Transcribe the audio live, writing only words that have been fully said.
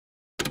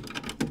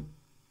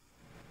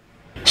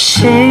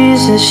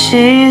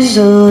she's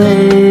a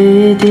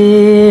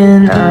lady,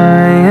 and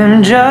I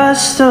am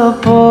just a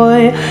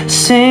boy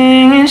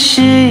singing.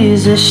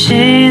 She's a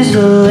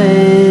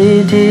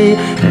lady,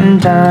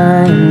 and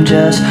I'm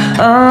just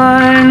a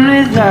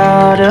line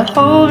without a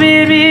hole.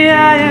 Baby,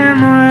 I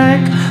am a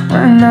wreck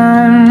when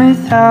I'm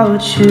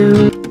without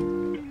you.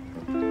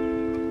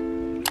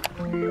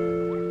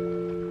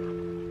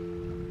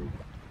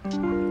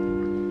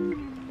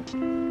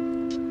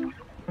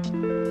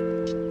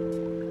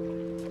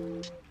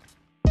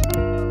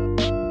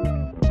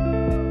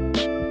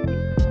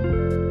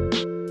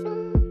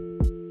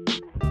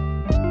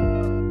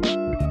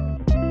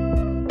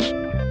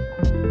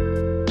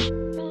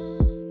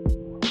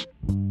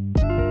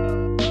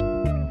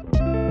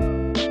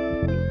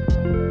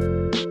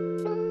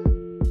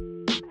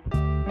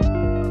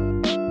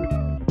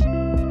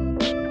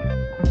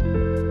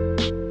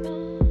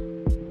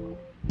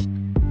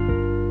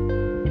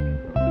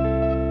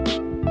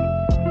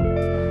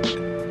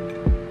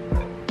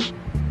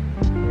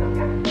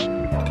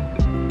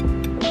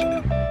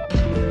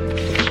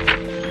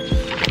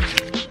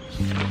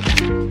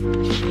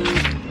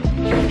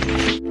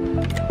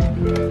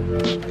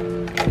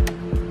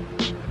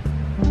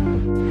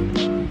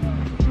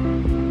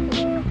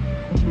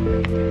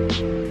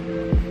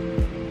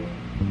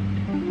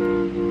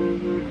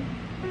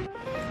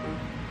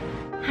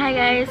 Hi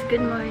guys,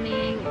 good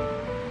morning.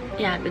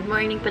 Yeah, good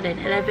morning pa din.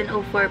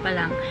 11:04 pa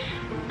lang.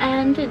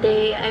 And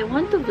today, I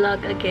want to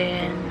vlog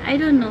again. I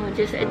don't know,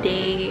 just a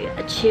day,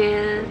 a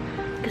chill.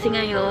 Kasi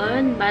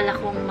ngayon, bala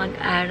kong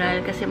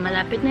mag-aral kasi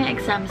malapit na yung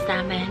exams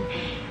namin.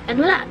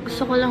 And wala,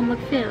 gusto ko lang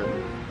mag-film.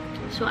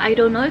 So, I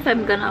don't know if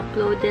I'm gonna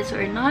upload this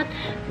or not.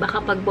 Baka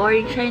pag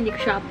boring siya, hindi ko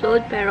siya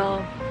upload. Pero,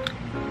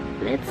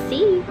 let's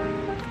see.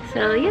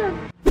 So, yeah.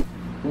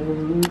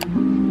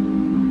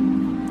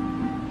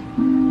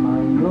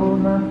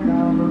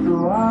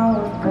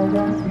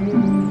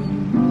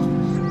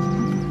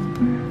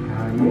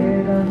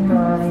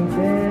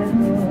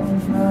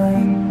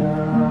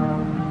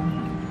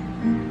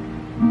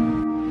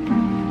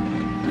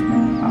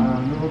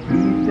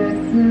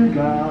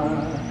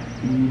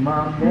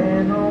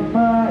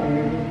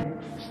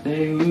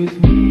 Stay with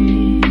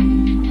me.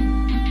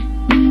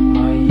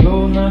 真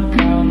夜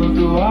中の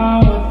ド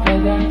アを叩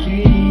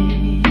き、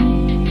帰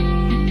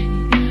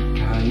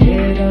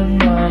ら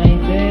ない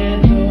で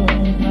と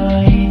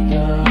泣い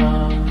た。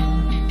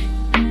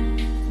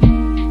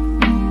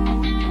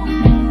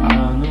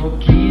あの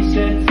季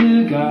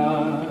節が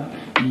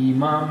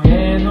今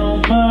目の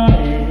前。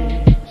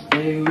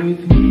Stay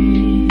with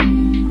me.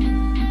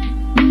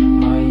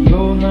 真夜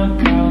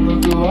中の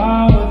ド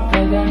アを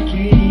叩き。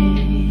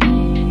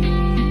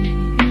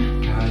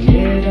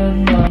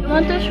I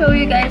want to show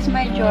you guys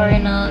my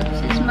journal.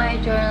 This is my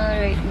journal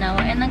right now.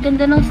 And ang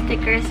ganda ng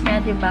stickers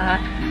niya,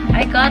 diba?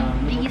 I got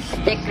these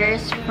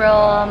stickers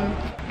from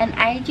an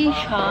IG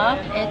shop.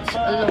 It's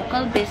a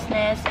local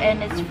business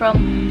and it's from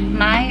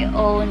my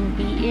own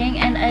being.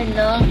 And I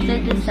love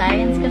the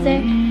designs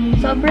kasi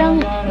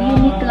sobrang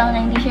unique lang na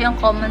hindi siya yung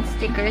common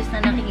stickers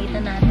na nakikita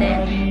natin.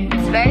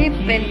 It's very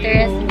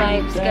Pinterest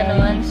vibes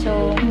ganun.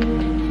 So,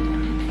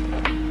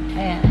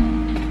 ayan.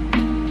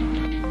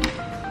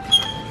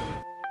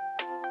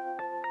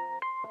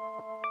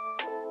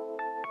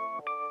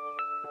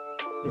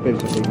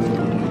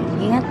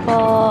 Ingat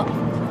po.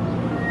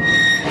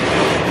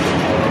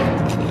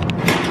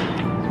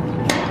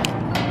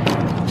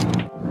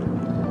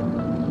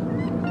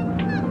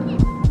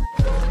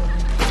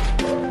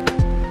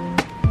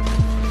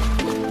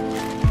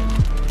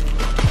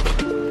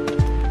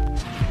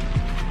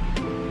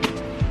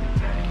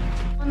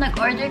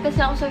 Nag-order kasi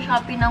ako sa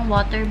Shopee ng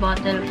water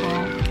bottle ko.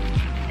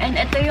 And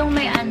ito yung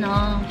may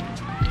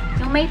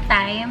yung may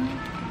time.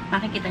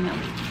 Makikita nyo.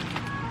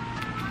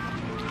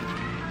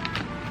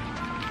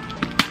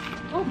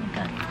 Oh my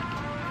god.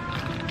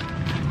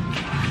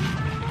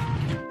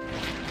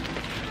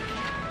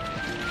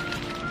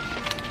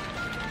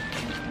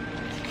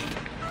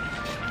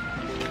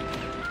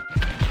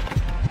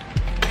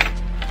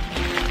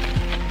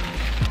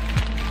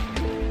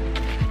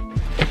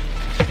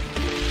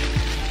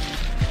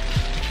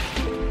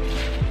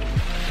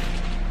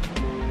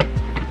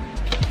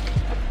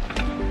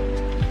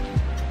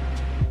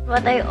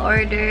 What I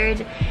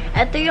ordered.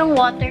 Ito yung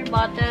water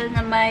bottle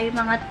na may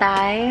mga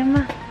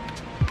time.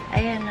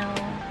 Ayan o.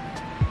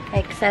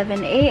 Like 7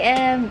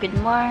 AM, good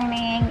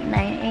morning, 9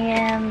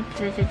 AM,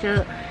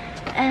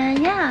 and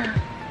yeah.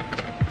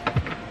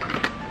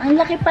 Ang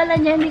laki pala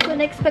niya, hindi ko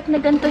na-expect na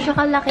ganito siya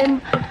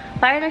kalaki.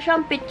 Para na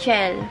siyang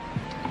pitchel.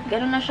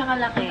 Ganun na siya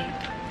kalaki.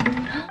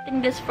 I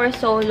think this for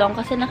so long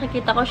kasi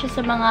nakikita ko siya sa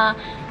mga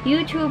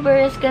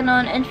YouTubers,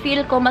 ganun, and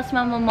feel ko mas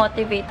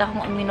mamomotivate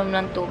akong uminom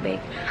ng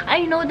tubig.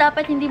 I know,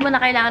 dapat hindi mo na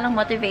kailangan ng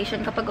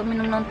motivation kapag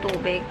uminom ng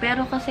tubig.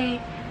 Pero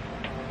kasi,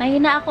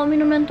 nahina ako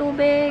uminom ng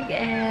tubig,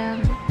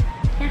 and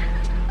yeah.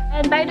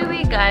 And by the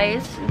way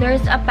guys,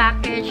 there's a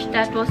package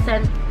that was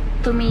sent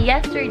to me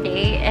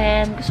yesterday,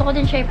 and gusto ko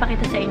din siya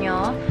ipakita sa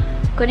inyo.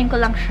 Kunin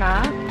ko lang siya.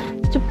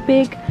 It's a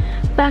big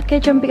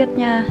package, ang bigat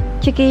niya.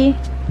 Chiki!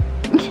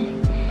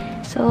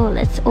 So,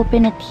 let's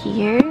open it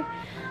here.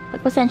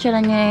 Pagpasensya na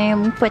nyo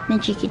yung puwet ni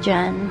Chiki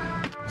dyan.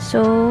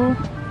 So,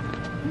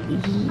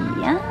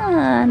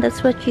 yeah,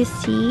 that's what you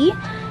see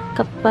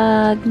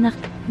kapag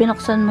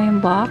binuksan mo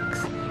yung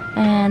box.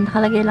 And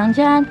nakalagay lang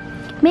dyan,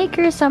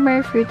 Maker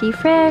Summer Fruity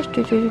Fresh.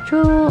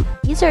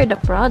 These are the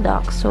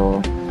products. So,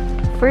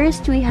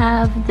 first we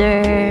have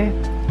their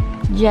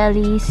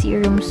jelly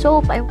serum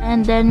soap,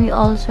 and then we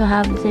also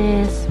have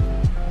this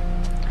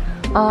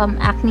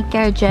acne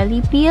care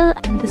jelly peel,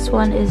 and this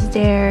one is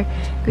their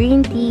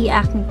green tea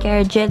acne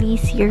care jelly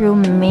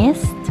serum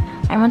mist.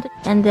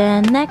 And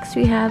then next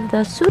we have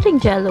the soothing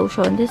gel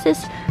lotion. This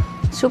is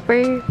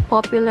super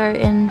popular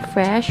in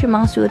Fresh, yung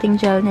mga soothing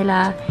gel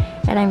nila,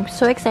 and I'm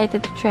so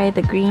excited to try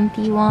the green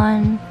tea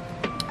one.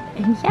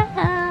 And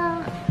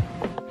yeah,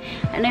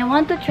 and I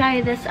want to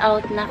try this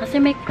out na kasi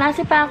may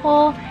klase pa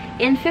ako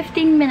in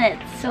 15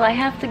 minutes. So, I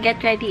have to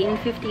get ready in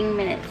 15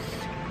 minutes.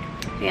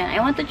 Yeah,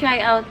 I want to try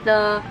out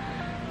the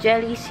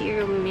jelly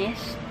serum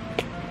mist.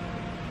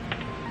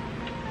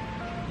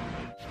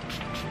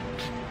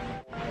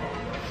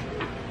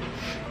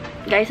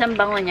 Guys, ang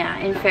bango niya,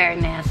 in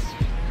fairness.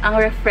 Ang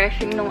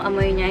refreshing nung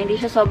amoy niya. Hindi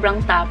siya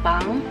sobrang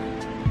tapang.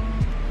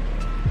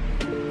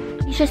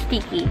 Hindi siya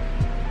sticky.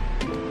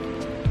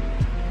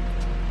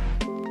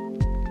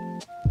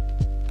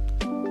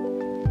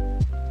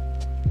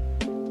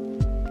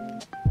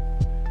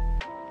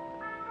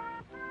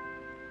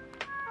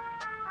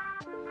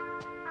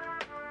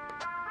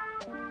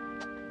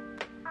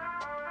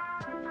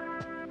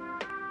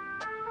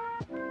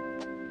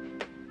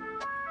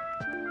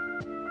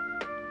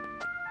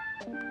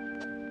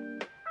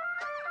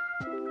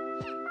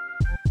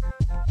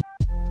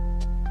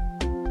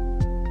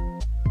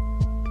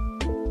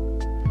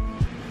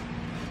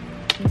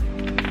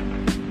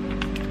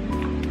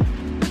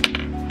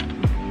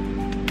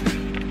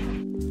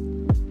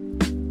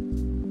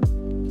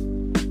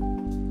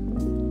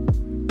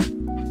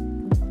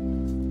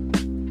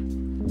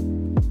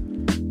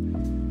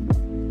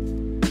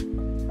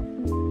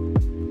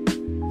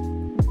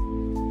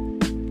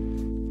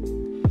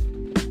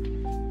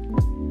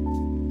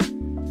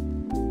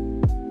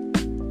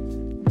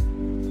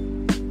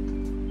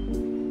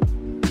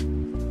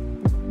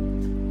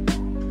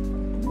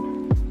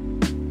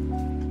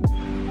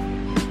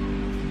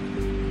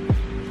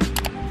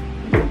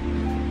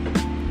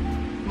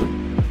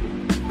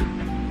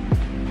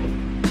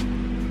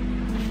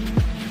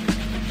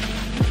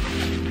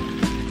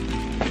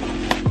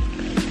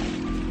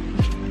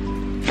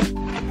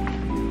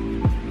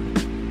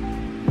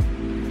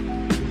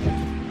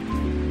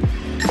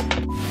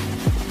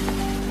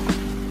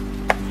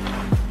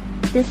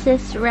 This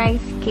is rice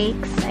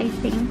cakes, I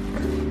think.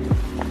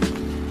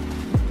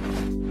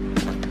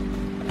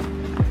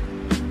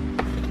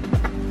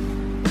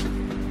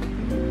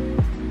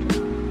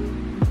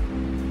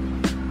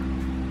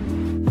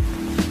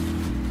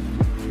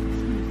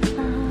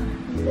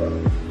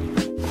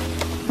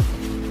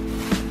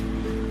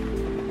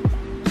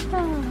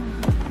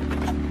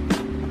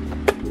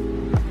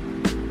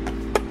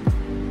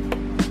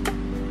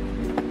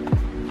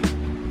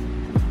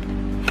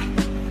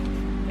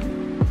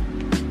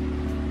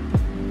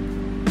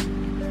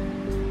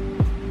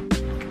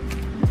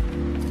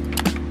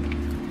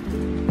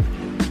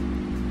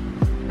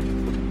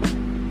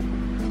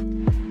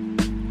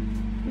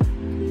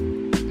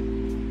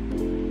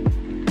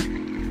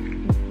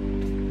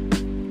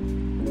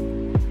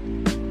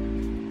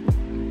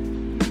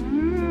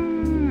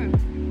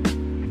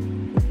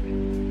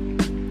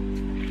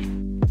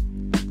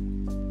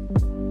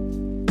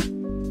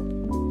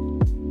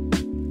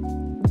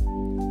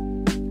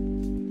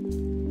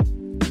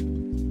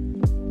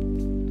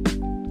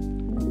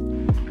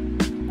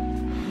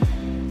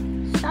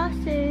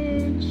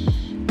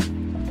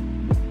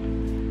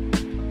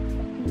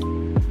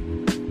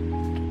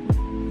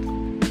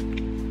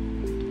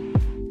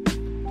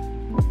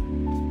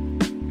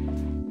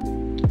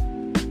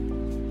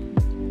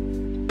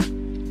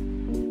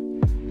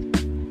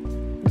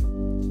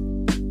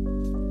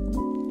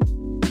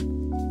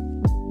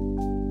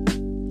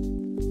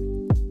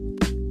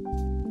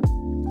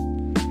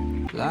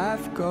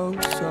 Life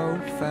goes so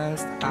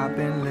fast, I've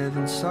been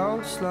living so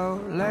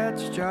slow.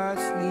 Let's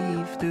just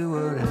leave, do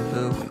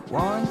whatever we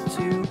want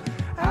to.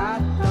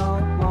 I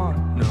don't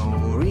want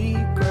no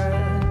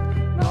regret,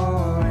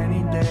 nor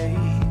any days.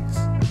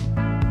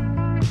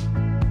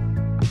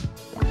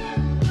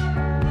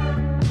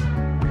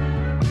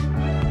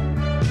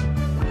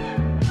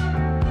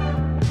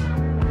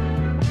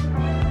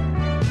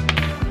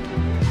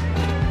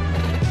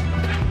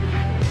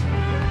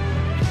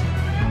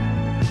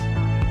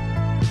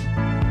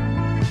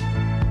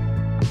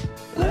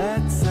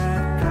 Let's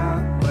head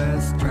out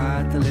west,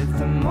 try to live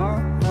the most.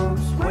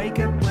 Wake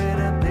up with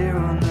a beer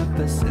on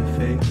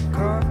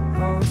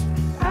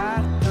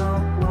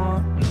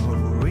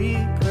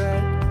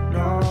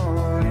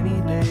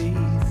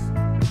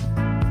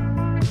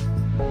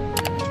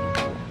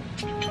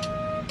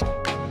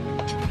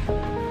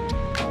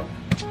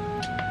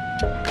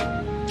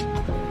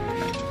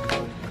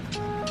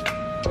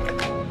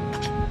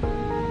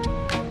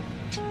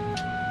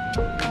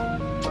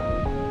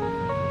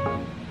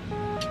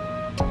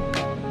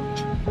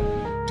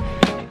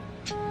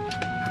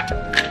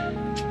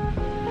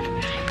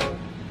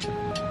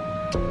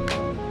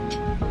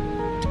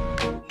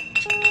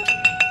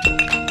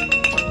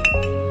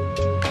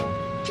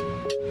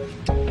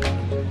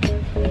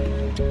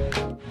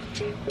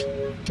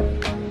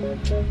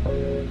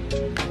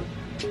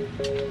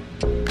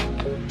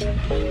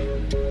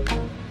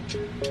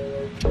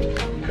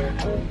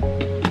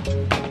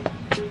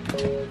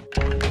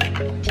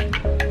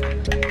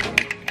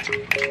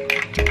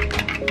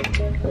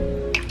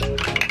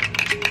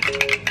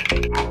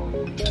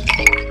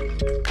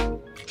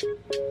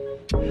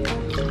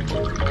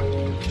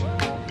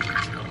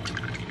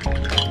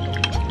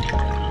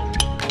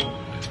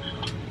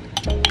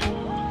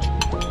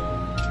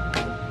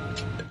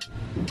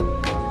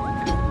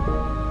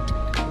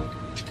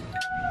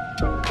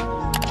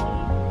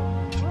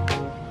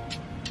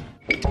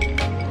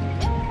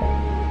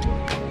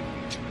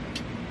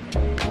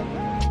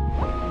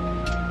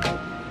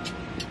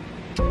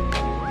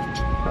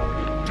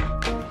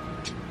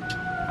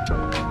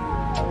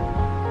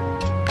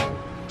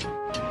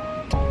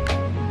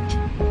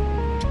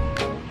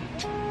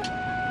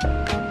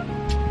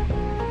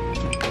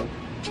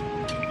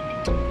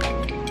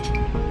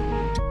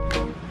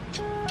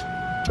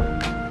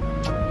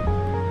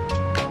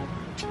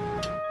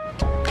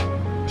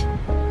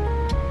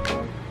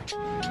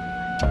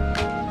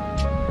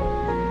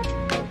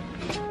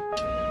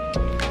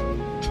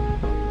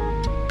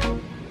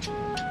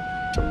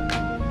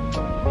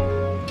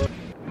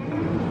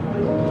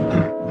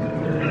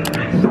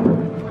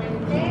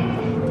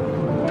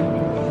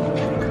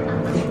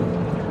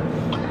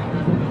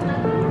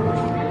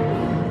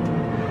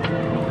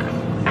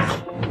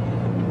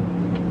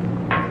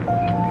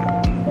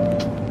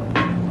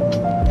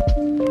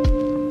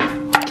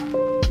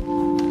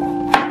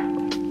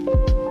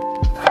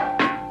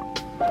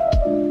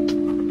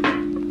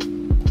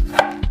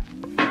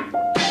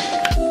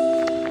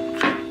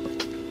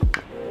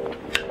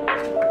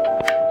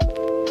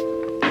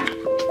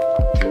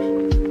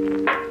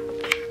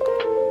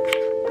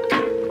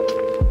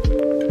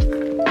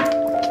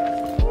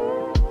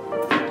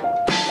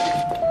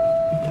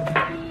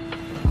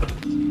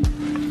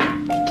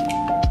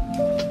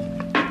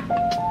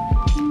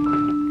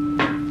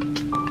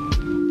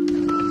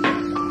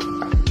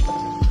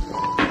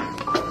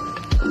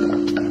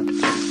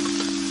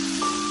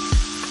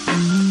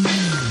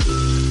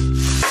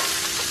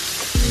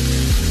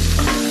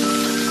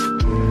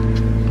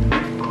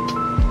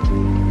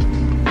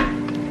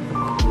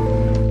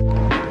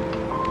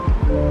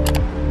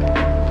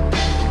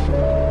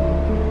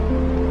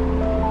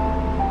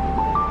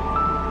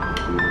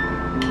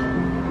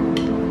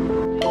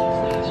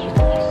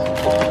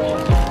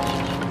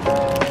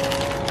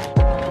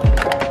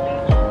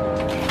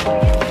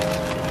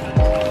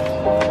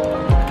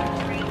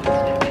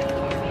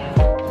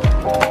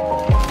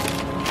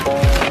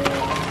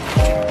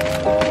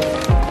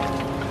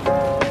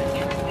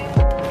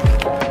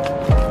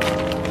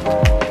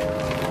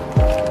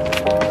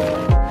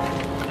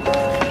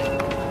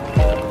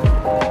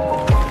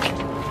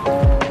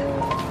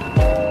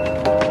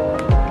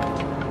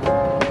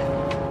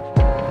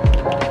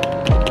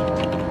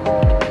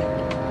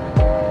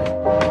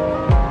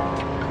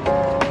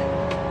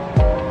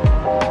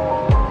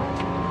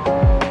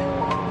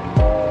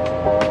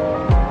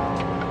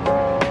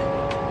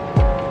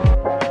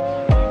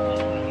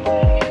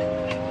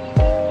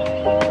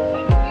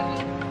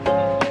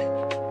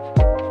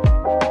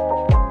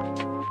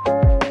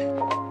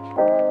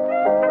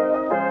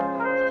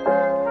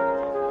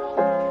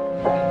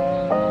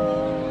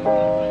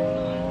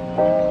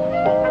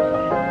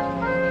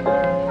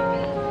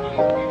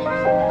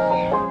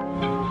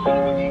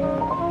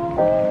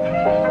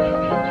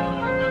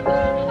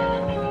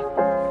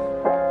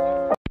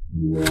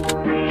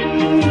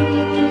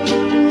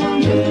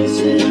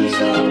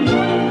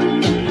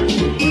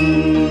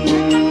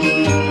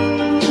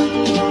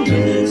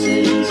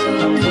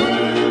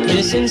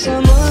Since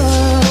I'm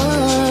alone